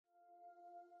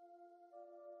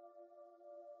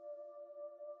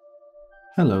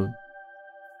Hello,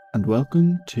 and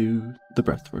welcome to the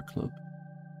Breathwork Club,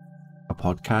 a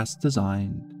podcast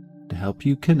designed to help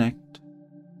you connect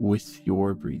with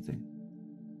your breathing.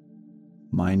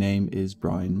 My name is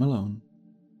Brian Malone,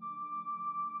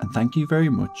 and thank you very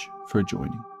much for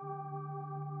joining.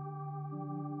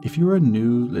 If you're a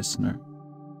new listener,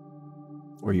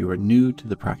 or you are new to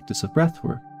the practice of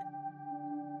breathwork,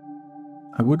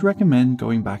 I would recommend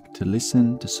going back to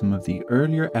listen to some of the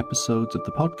earlier episodes of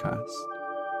the podcast,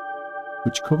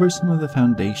 which cover some of the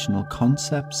foundational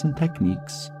concepts and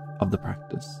techniques of the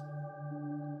practice.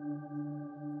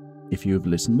 If you have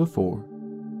listened before,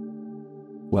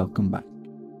 welcome back.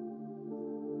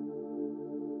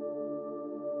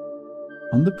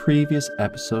 On the previous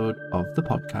episode of the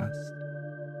podcast,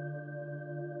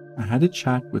 I had a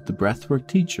chat with the breathwork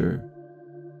teacher,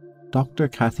 Dr.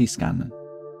 Kathy Scanlon,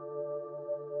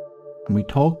 and we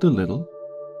talked a little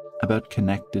about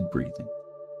connected breathing.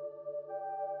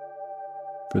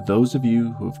 For those of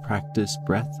you who have practiced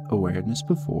breath awareness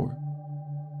before,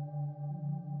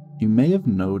 you may have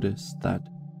noticed that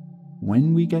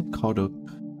when we get caught up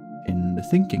in the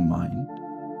thinking mind,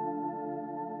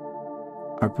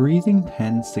 our breathing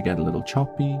tends to get a little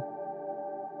choppy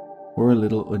or a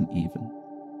little uneven.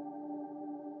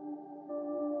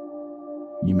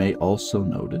 You may also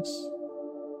notice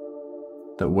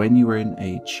that when you are in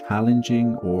a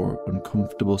challenging or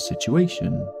uncomfortable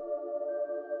situation,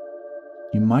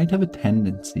 you might have a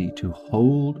tendency to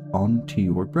hold on to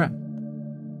your breath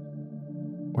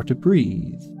or to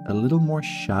breathe a little more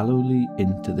shallowly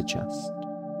into the chest.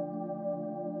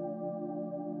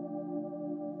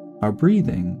 Our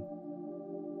breathing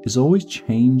is always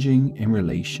changing in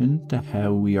relation to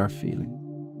how we are feeling.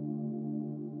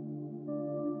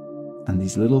 And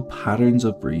these little patterns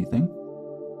of breathing,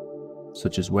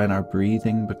 such as when our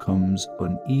breathing becomes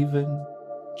uneven,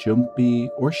 jumpy,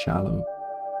 or shallow,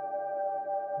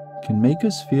 can make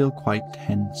us feel quite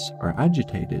tense or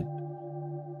agitated,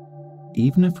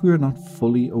 even if we are not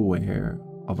fully aware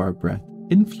of our breath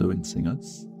influencing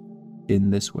us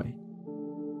in this way.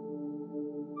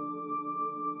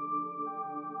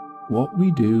 What we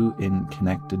do in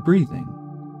connected breathing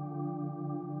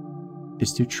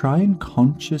is to try and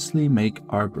consciously make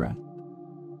our breath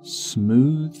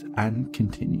smooth and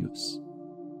continuous,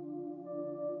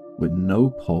 with no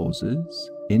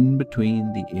pauses in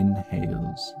between the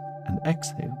inhales and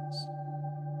exhales.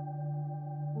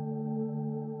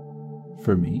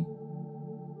 For me,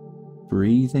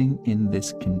 breathing in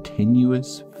this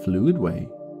continuous, fluid way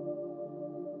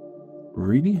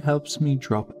really helps me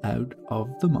drop out of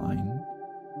the mind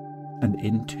and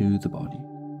into the body,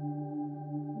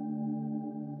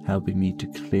 helping me to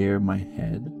clear my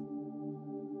head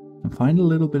and find a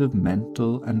little bit of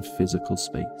mental and physical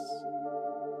space.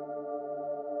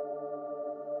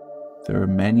 There are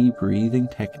many breathing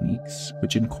techniques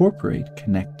which incorporate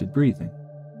connected breathing.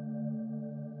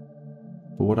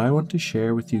 But what I want to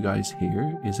share with you guys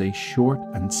here is a short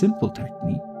and simple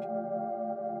technique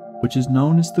which is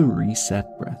known as the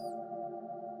reset breath.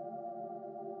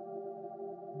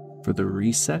 For the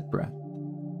reset breath,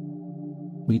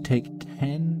 we take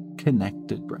 10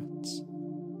 connected breaths,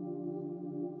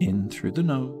 in through the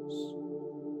nose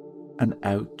and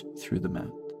out through the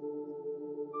mouth,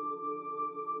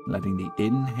 letting the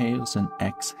inhales and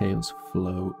exhales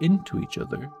flow into each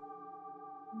other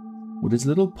with as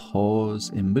little pause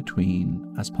in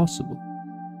between as possible.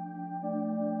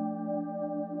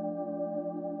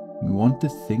 We want to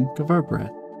think of our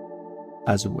breath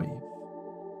as a wave,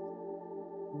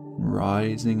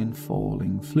 rising and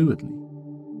falling fluidly.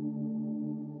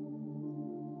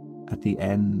 At the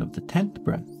end of the 10th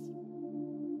breath,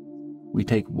 we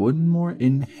take one more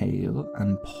inhale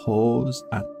and pause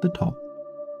at the top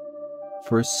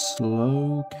for a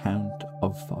slow count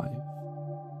of 5,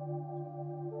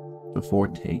 before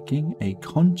taking a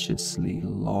consciously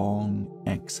long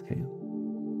exhale.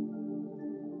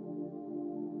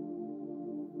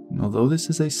 And although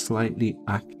this is a slightly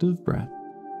active breath,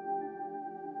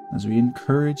 as we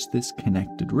encourage this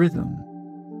connected rhythm,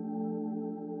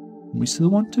 we still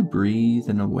want to breathe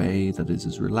in a way that is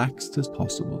as relaxed as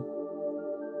possible,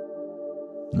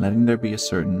 letting there be a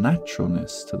certain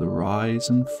naturalness to the rise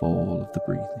and fall of the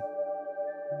breathing.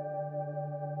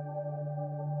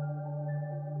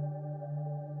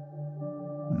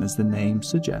 And as the name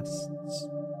suggests,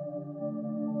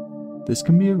 this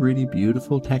can be a really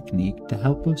beautiful technique to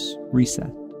help us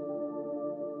reset,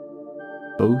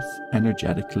 both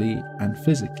energetically and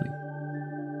physically.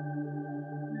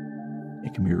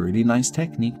 It can be a really nice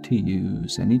technique to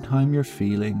use anytime you're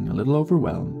feeling a little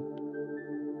overwhelmed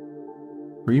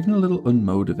or even a little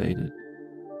unmotivated,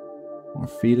 or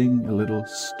feeling a little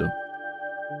stuck.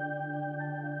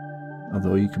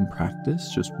 Although you can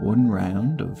practice just one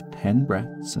round of 10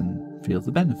 breaths and feel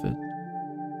the benefit,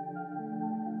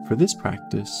 for this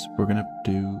practice we're going to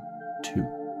do 2,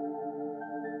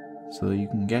 so that you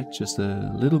can get just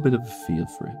a little bit of a feel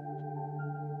for it.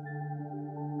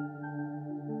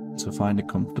 So find a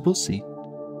comfortable seat,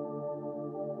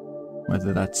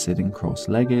 whether that's sitting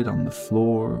cross-legged on the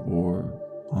floor or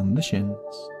on the shins,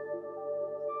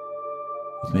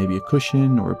 with maybe a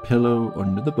cushion or a pillow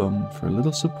under the bum for a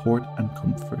little support and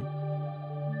comfort.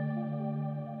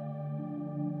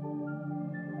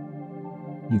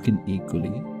 You can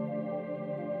equally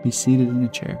be seated in a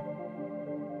chair.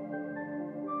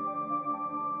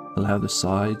 Allow the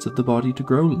sides of the body to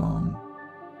grow long,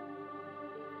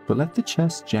 but let the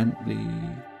chest gently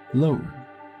lower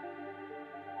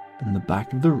and the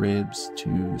back of the ribs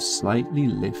to slightly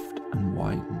lift and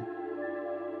widen.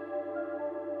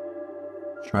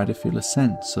 Try to feel a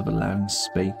sense of allowing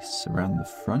space around the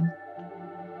front,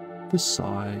 the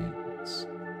sides,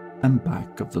 and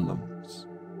back of the lungs.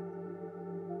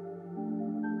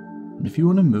 And if you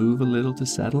want to move a little to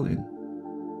settle in,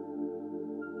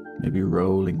 maybe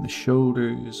rolling the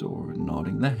shoulders or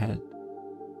nodding the head,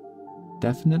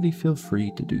 definitely feel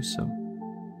free to do so.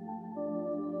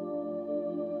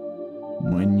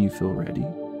 When you feel ready,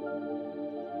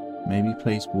 maybe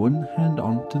place one hand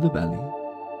onto the belly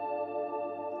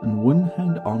and one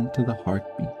hand onto the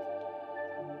heartbeat.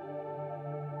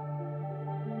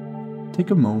 Take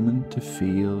a moment to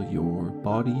feel your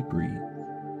body breathe.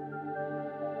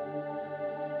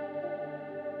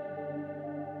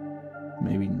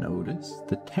 Maybe notice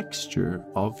the texture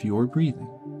of your breathing.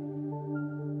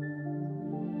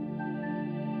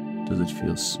 Does it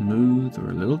feel smooth or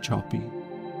a little choppy?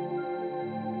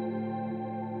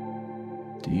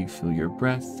 Do you feel your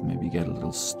breath maybe get a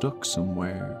little stuck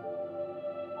somewhere?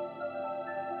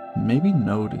 Maybe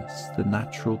notice the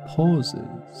natural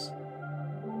pauses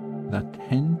that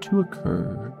tend to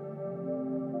occur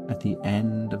at the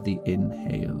end of the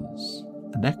inhales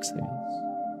and exhales.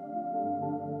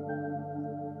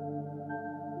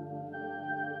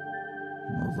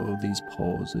 Although these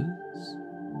pauses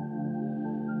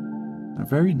are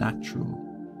very natural,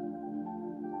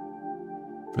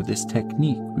 for this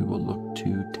technique we will look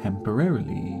to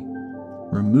temporarily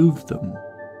remove them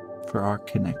for our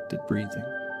connected breathing.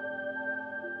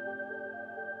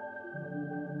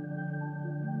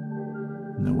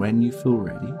 Now when you feel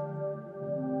ready,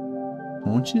 I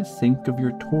want you to think of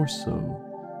your torso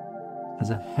as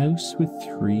a house with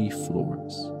 3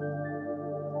 floors.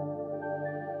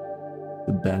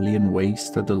 The belly and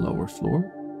waist are the lower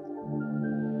floor,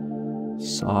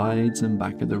 sides and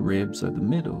back of the ribs are the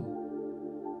middle,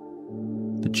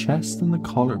 the chest and the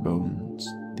collarbones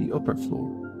the upper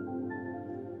floor.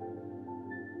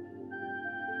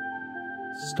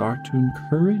 Start to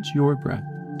encourage your breath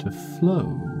to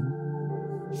flow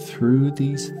through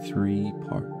these 3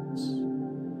 parts.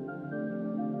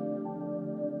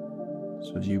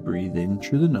 So as you breathe in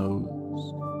through the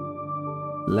nose,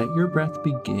 let your breath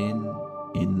begin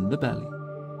in the belly.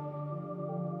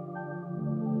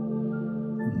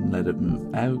 And let it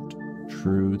move out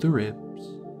through the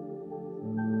ribs,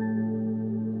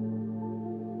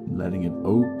 letting it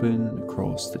open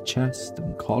across the chest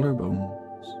and collarbones.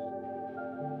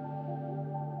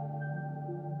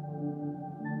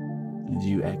 As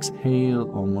you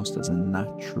exhale almost as a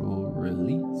natural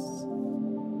release,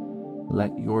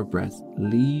 let your breath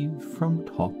leave from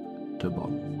top to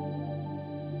bottom.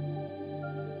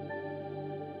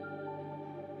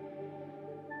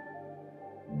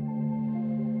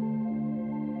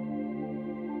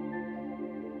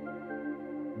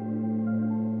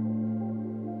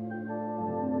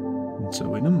 And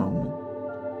so in a moment,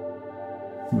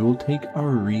 we will take our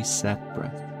reset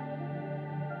breath.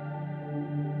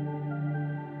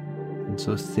 And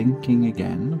so thinking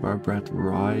again of our breath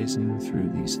rising through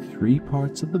these 3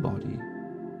 parts of the body,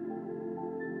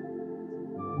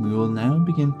 we will now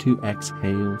begin to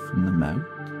exhale from the mouth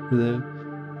with a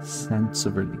sense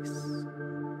of release.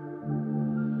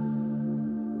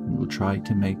 And we'll try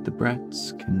to make the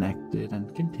breaths connected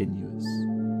and continuous.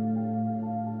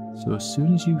 So as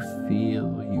soon as you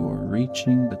feel you are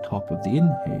reaching the top of the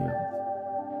inhale,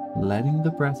 letting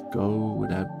the breath go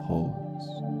without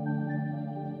pause.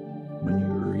 When you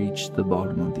reach the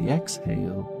bottom of the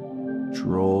exhale,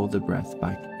 draw the breath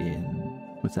back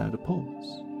in without a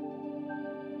pause.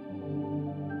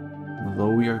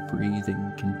 Although we are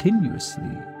breathing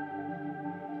continuously,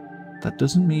 that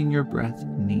doesn't mean your breath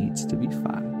needs to be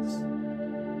fast.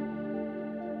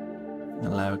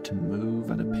 Allow it to move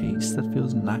at a pace that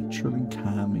feels natural and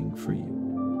calming for you.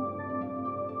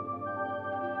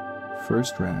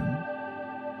 first round,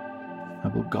 I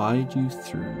will guide you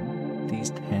through these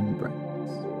 10 breaths.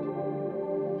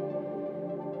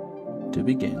 To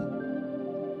begin,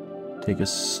 take a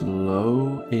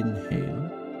slow inhale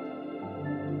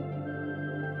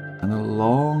and a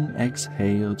long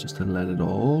exhale just to let it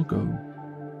all go.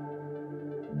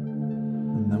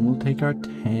 And then we'll take our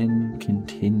 10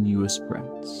 continuous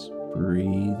breaths,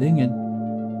 breathing in,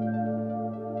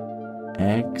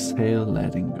 exhale,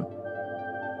 letting go.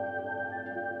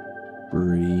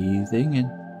 Breathing in,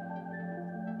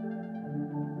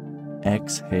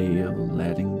 exhale,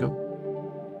 letting go.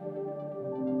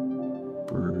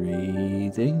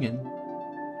 Breathing in,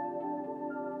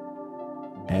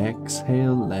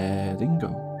 exhale, letting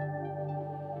go.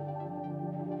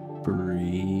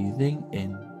 Breathing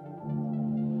in,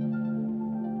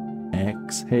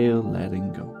 exhale,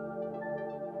 letting go.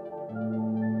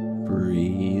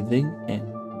 Breathing in,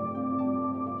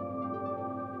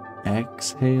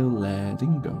 exhale,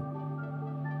 letting go.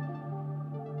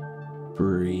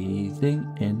 Breathing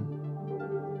in,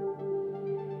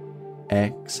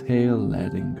 exhale,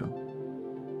 letting go.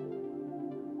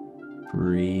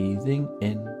 Breathing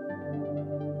in,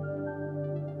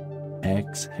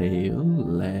 exhale,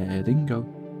 letting go.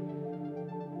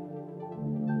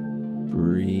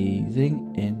 Breathing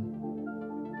in,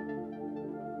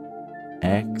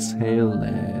 exhale,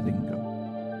 letting go.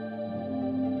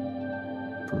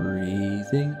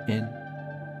 Breathing in,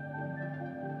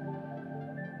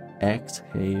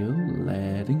 exhale,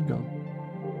 letting go.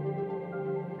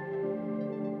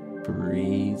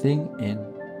 Breathing in,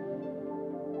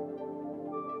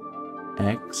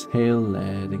 exhale,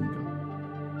 letting go.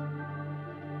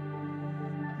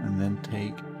 And then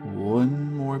take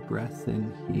one more breath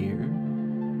in here,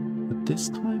 but this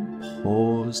time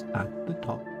pause at the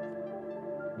top.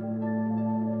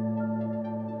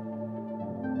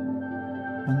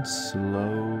 And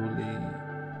slowly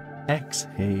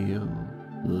exhale,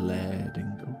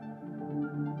 letting go.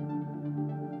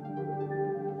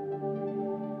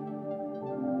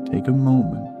 Take a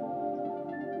moment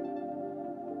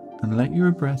and let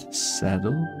your breath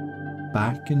settle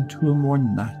back into a more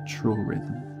natural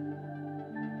rhythm.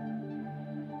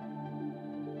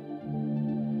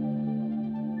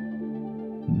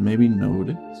 Maybe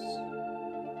notice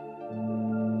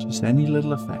just any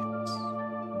little effects.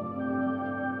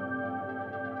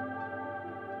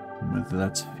 Whether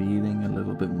that's feeling a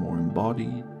little bit more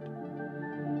embodied,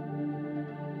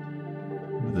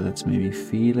 whether that's maybe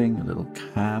feeling a little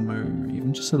calmer, or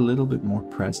even just a little bit more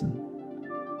present.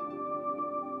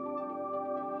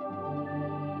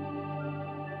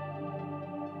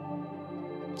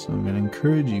 So I'm going to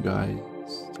encourage you guys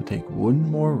to take one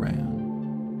more round,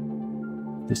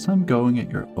 this time going at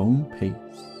your own pace.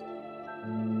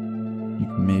 You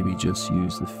can maybe just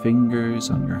use the fingers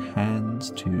on your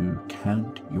hands to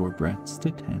count your breaths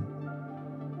to 10.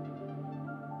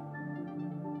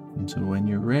 And so when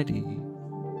you're ready,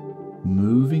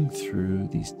 moving through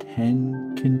these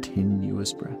 10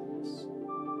 continuous breaths.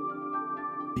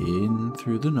 In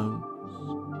through the nose,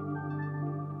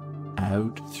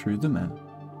 out through the mouth.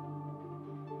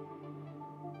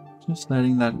 Just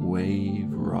letting that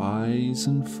wave rise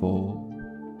and fall.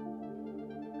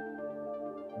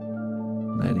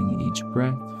 Letting each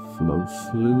breath flow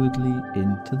fluidly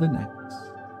into the next.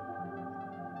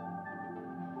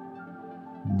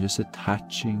 And just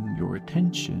attaching your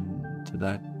attention to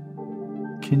that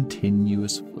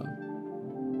continuous flow.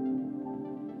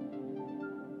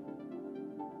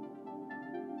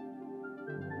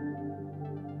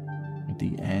 At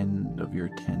the end of your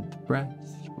 10th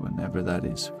breath, whenever that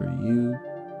is for you,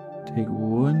 take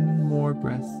one more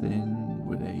breath in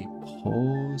with a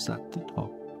pause at the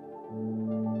top.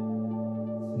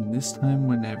 And this time,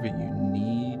 whenever you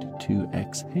need to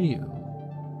exhale,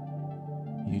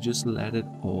 you just let it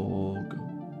all go.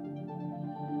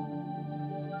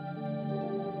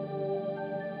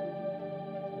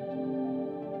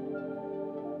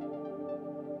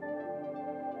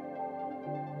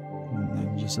 And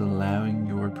then just allowing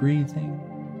your breathing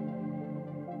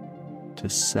to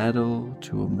settle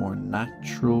to a more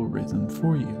natural rhythm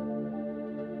for you.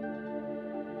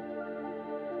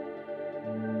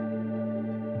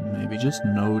 Maybe just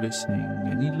noticing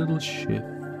any little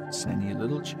shifts, any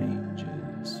little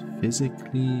changes,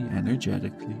 physically,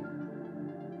 energetically.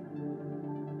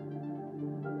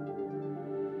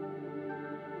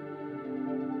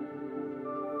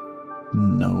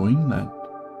 Knowing that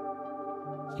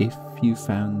if you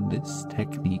found this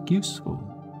technique useful,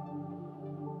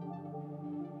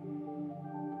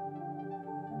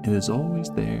 it is always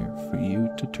there for you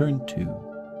to turn to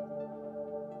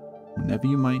whenever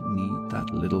you might need that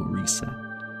little reset.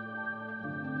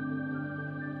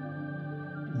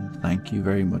 thank you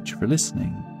very much for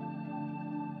listening.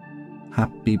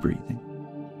 Happy breathing.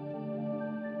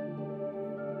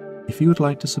 If you would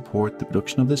like to support the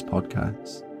production of this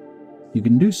podcast, you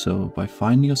can do so by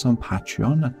finding us on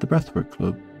Patreon at the Breathwork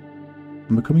Club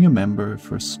and becoming a member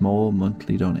for a small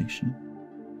monthly donation.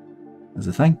 As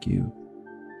a thank you,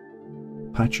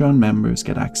 Patreon members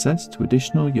get access to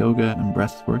additional yoga and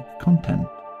breathwork content,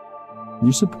 and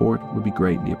your support would be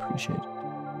greatly appreciated.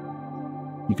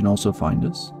 You can also find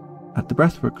us at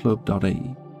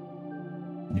thebreathworkclub.ie,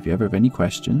 and if you ever have any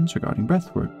questions regarding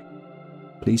breathwork,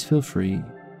 please feel free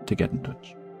to get in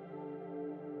touch.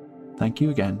 Thank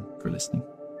you again for listening.